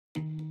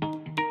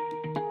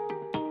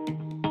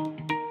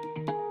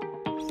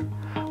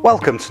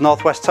Welcome to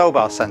Northwest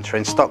Towbar Centre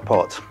in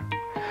Stockport.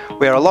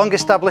 We are a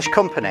long-established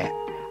company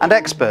and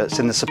experts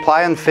in the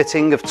supply and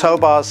fitting of tow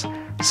bars,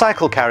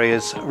 cycle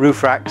carriers,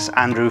 roof racks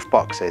and roof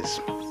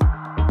boxes.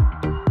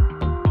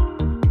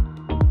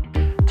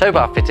 Tow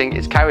bar fitting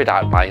is carried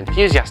out by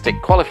enthusiastic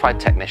qualified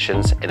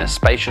technicians in a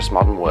spacious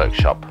modern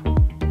workshop.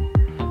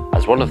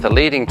 As one of the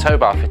leading tow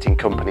bar fitting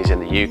companies in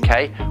the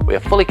UK, we are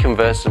fully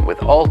conversant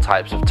with all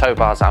types of tow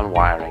bars and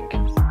wiring.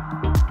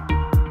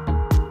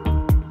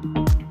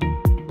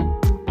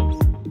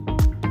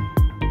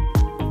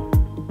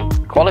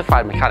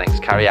 Qualified mechanics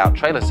carry out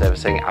trailer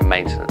servicing and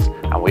maintenance,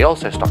 and we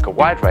also stock a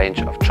wide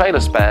range of trailer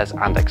spares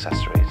and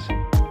accessories.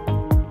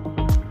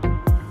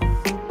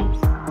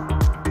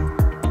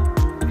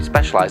 We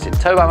specialise in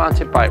tow bar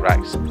mounted bike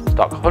racks,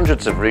 stock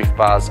hundreds of roof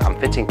bars and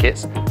fitting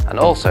kits, and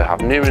also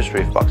have numerous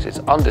roof boxes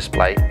on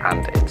display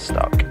and in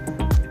stock.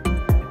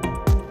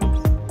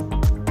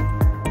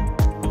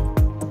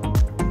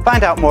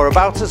 Find out more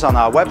about us on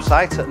our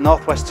website at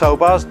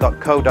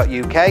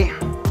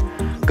northwesttowbars.co.uk.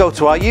 Go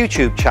to our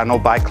YouTube channel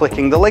by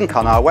clicking the link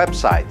on our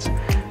website.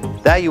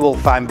 There you will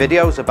find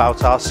videos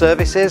about our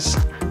services,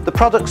 the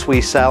products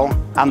we sell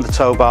and the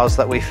tow bars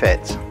that we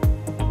fit.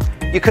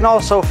 You can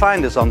also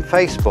find us on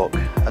Facebook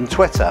and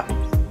Twitter.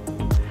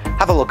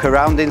 Have a look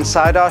around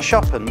inside our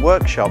shop and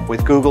workshop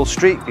with Google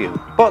Street View.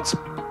 But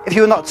if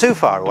you are not too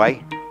far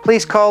away,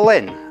 please call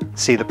in,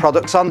 see the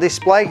products on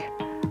display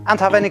and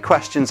have any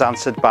questions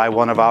answered by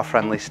one of our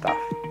friendly staff.